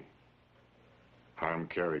listen to me. Harm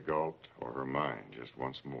Carrie Galt or her mind just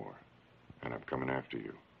once more. And I'm coming after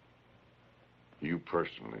you. You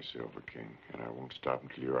personally, Silver King, and I won't stop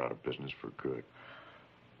until you're out of business for good.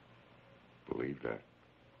 Believe that.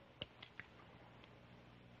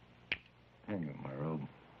 Hang on, my robe.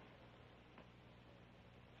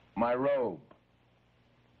 My robe.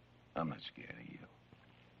 I'm not scared of you.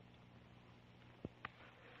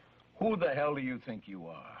 Who the hell do you think you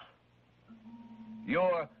are?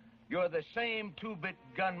 You're the same two-bit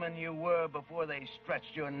gunman you were before they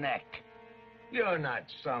stretched your neck. You're not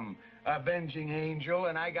some avenging angel,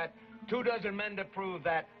 and I got 24 men to prove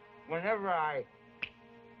that whenever I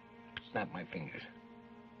snap my fingers.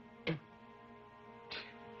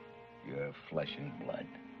 You're flesh and blood.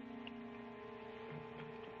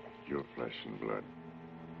 Your flesh and blood.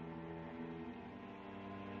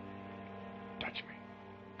 Touch me.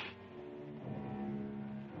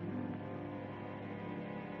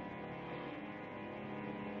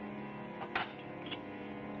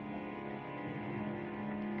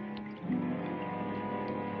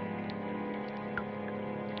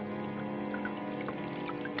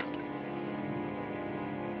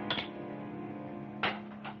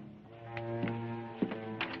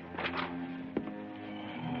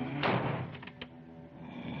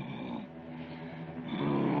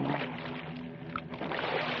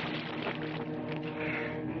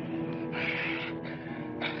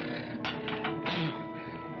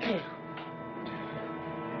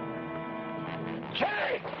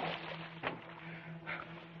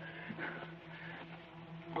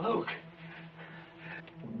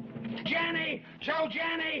 Jenny! Joe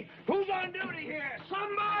Jenny! Who's on duty here?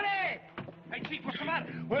 Somebody! Hey, Chief, what's the matter?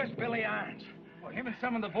 Where's Billy Irons? Well, him and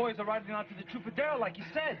some of the boys are riding out to the Chupadero, like you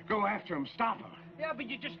said. Go after him. Stop him. Yeah, but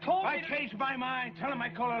you just told me I changed my mind. Tell him I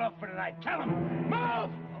call it off for tonight. Tell him.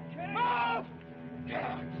 Move! Okay. Move!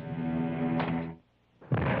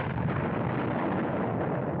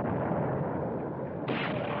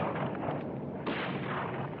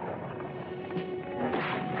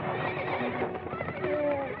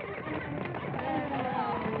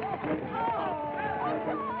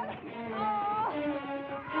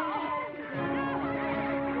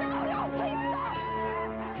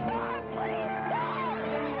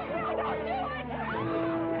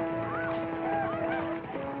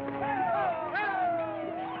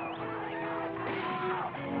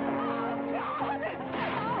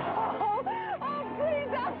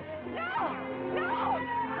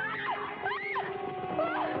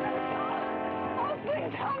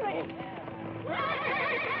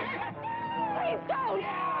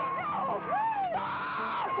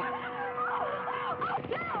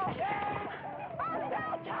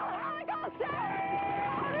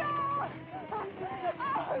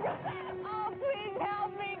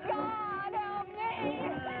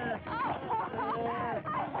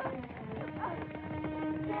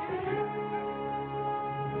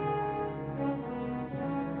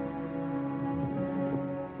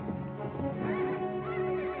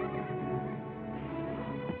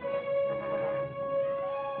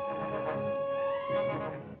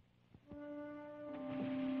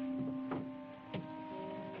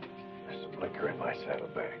 There's some liquor in my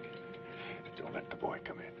saddlebag. Don't let the boy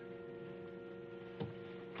come in.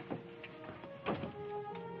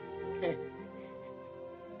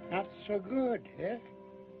 Not so good, eh?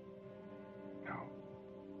 No.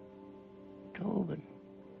 Tobin.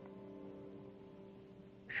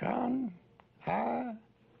 Sean R.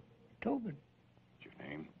 Tobin. What's your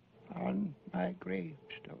name? On my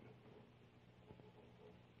gravestone.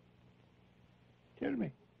 Tell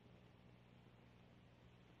me.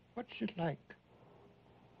 What's it like?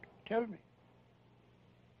 Tell me.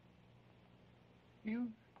 You've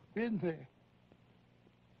been there.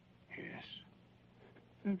 Yes.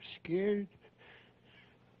 I'm scared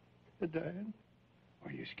of dying.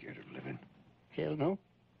 Are you scared of living? Hell no.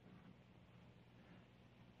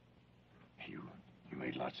 You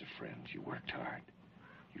made lots of friends. You worked hard.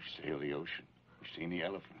 You've sailed the ocean. You've seen the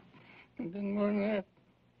elephant. And then more than that,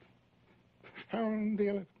 found the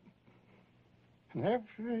elephant. And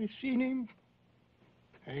after I seen him,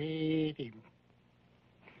 I ate him.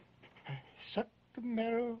 I sucked the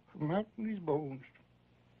marrow from out in his bones.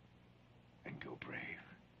 And go brave.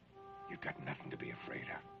 You've got nothing to be afraid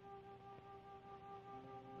of.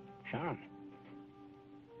 Sean.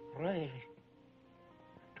 Riley.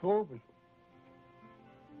 Tobin.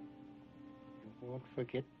 You won't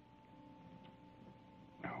forget.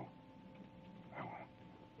 No, I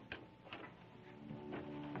won't.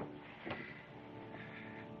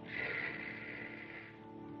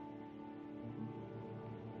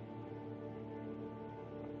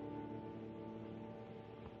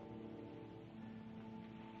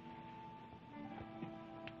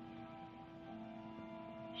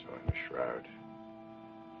 So in the shroud.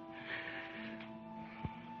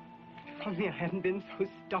 If only I hadn't been so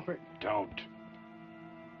stubborn. Don't.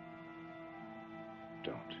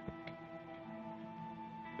 Don't.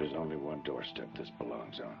 There's only one doorstep this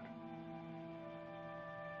belongs on.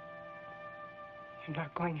 You're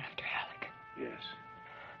not going after Alec. Yes,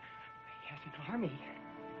 He has an army.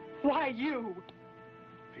 Why you?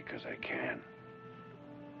 because I can.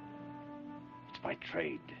 It's my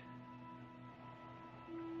trade.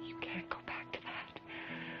 You can't go back to that.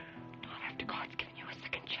 Not after God's given you a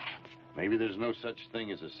second chance. Maybe there's no such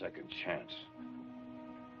thing as a second chance.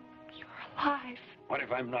 You're alive. What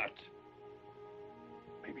if I'm not?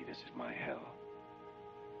 Maybe this is my hell.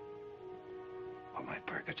 Or my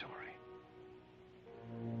purgatory.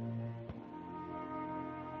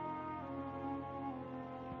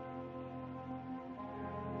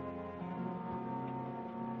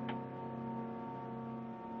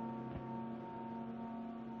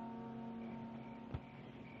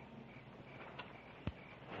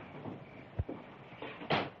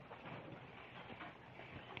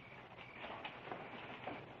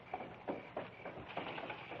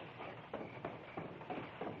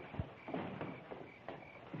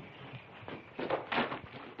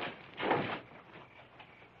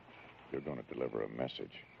 You're going to deliver a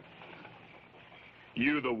message.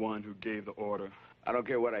 You the one who gave the order. I don't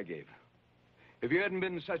care what I gave. If you hadn't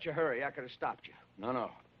been in such a hurry, I could have stopped you. No.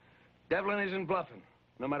 Devlin isn't bluffing,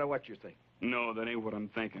 no matter what you think. No, that ain't what I'm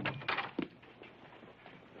thinking.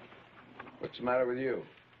 What's the matter with you?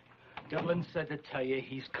 Devlin said to tell you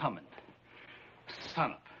he's coming.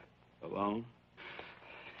 Son up. Alone?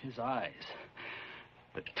 His eyes.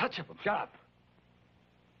 The touch of him. Shut up.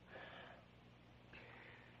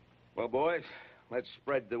 Well, boys, let's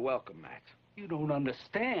spread the welcome mat. You don't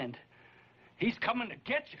understand. He's coming to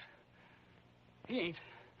get you. He ain't,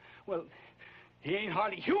 well, he ain't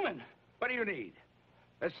hardly human. What do you need?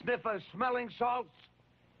 A sniff of smelling salts?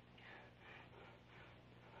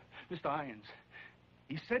 Mr. Irons,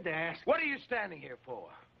 he said to ask... What are you standing here for?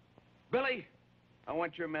 Billy, I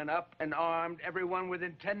want your men up and armed, everyone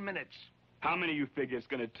within 10 minutes. How many you figure it's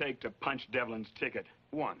going to take to punch Devlin's ticket?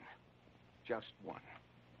 One. Just one.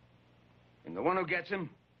 And the one who gets him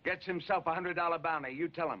gets himself a $100 bounty. You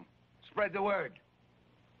tell him. Spread the word.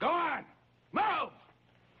 Go on! Move!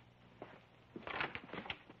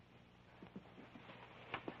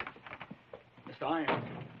 Mr. Irons.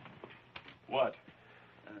 What?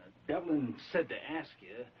 Devlin said to ask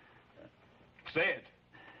you... Say it.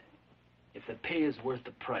 If the pay is worth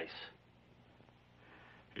the price.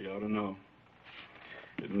 He ought to know.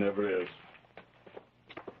 It never is.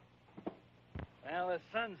 Well, the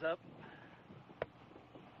sun's up.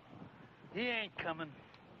 He ain't coming.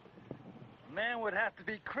 A man would have to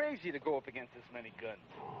be crazy to go up against this many guns.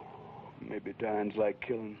 Maybe dying's like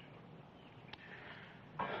killing.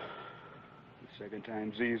 The second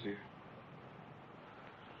time's easier.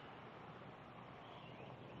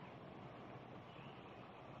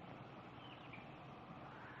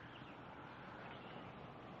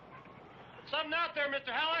 Something out there,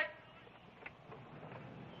 Mr. Halleck?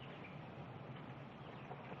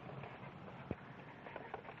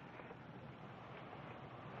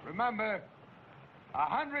 Remember,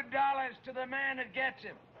 $100 to the man that gets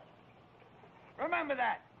him. Remember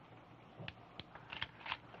that.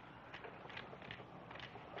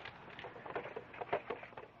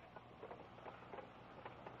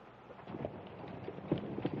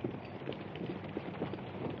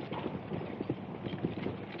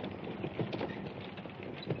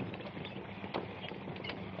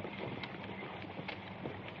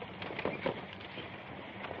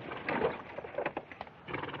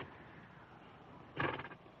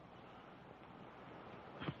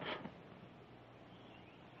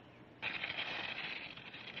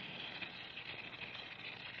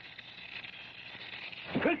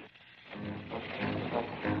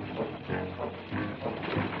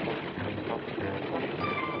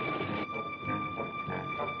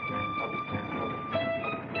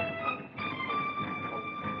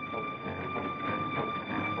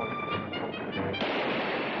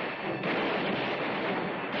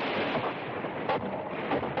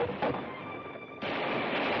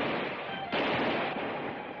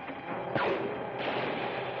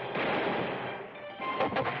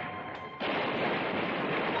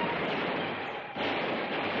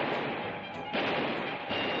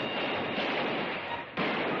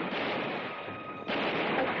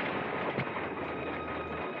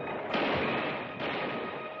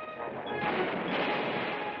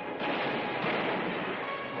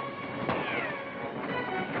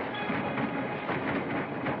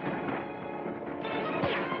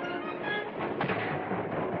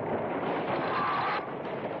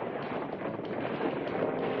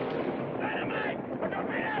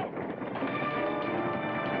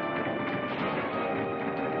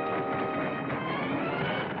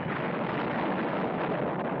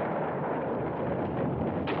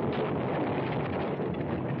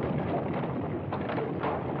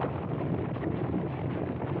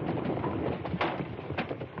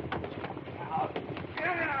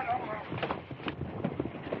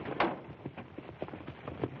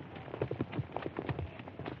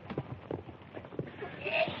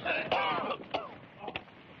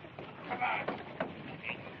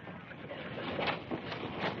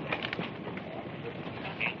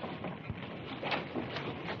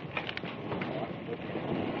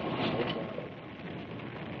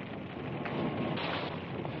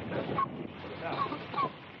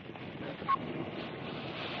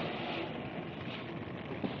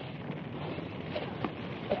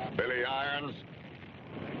 Billy Irons.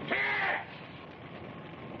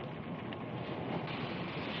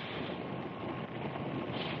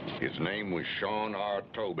 His name was Sean R.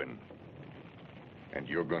 Tobin, and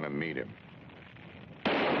you're gonna meet him.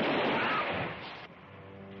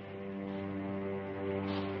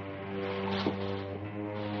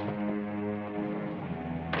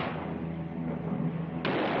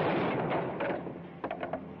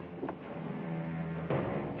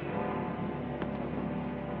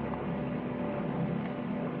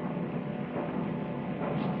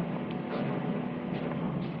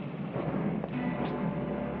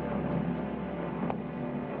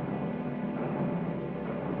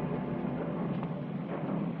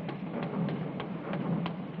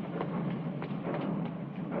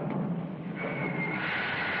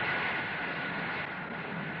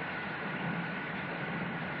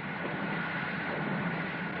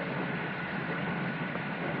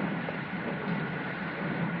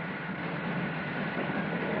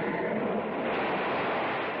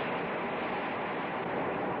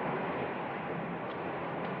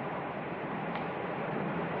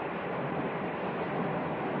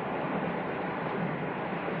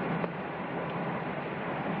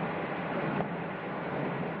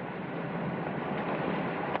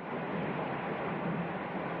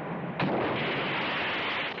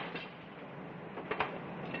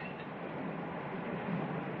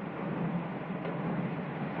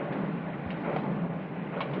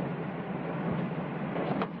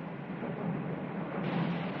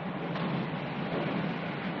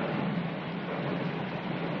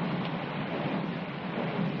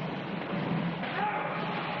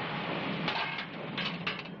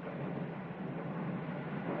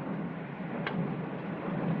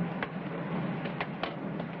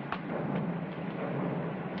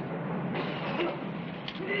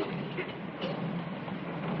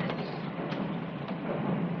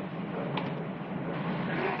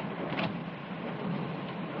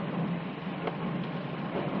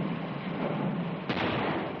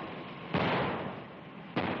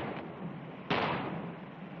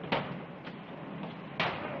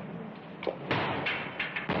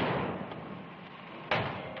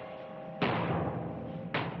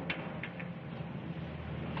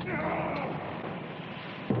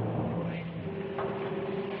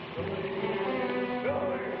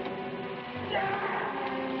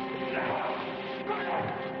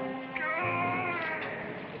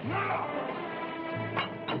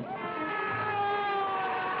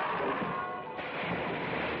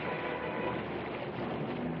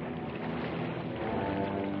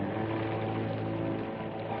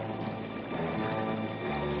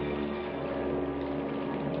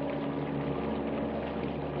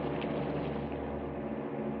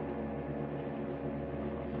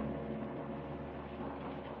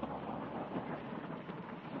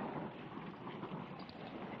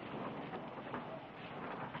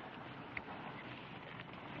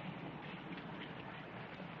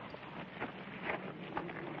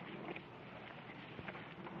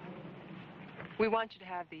 We want you to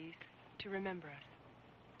have these to remember us.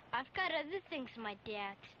 I've got other things my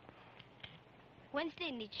dad's. Wednesday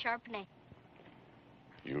needs sharpening.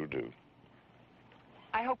 You do.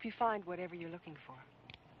 I hope you find whatever you're looking for.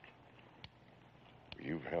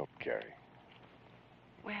 You've helped, Carrie.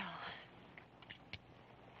 Well...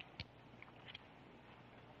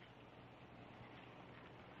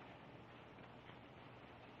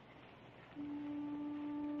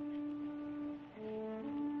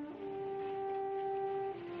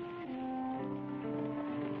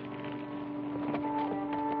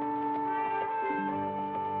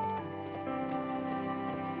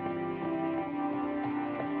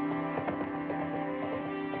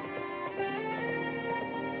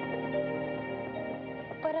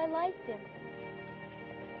 But I liked him.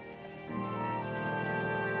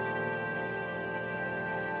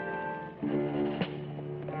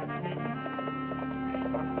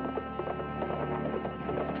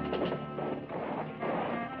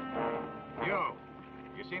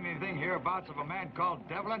 You seen anything hereabouts of a man called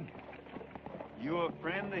Devlin? You a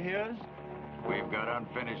friend of his? We've got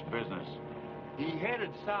unfinished business. He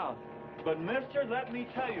headed south. But, mister, let me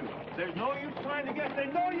tell you, there's no use trying to guess. They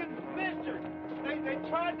know you, mister. They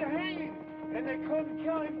tried to hang him, and they couldn't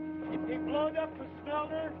kill him. He blowed up the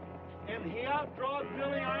smelter, and he outdrawed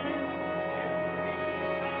Billy Iron.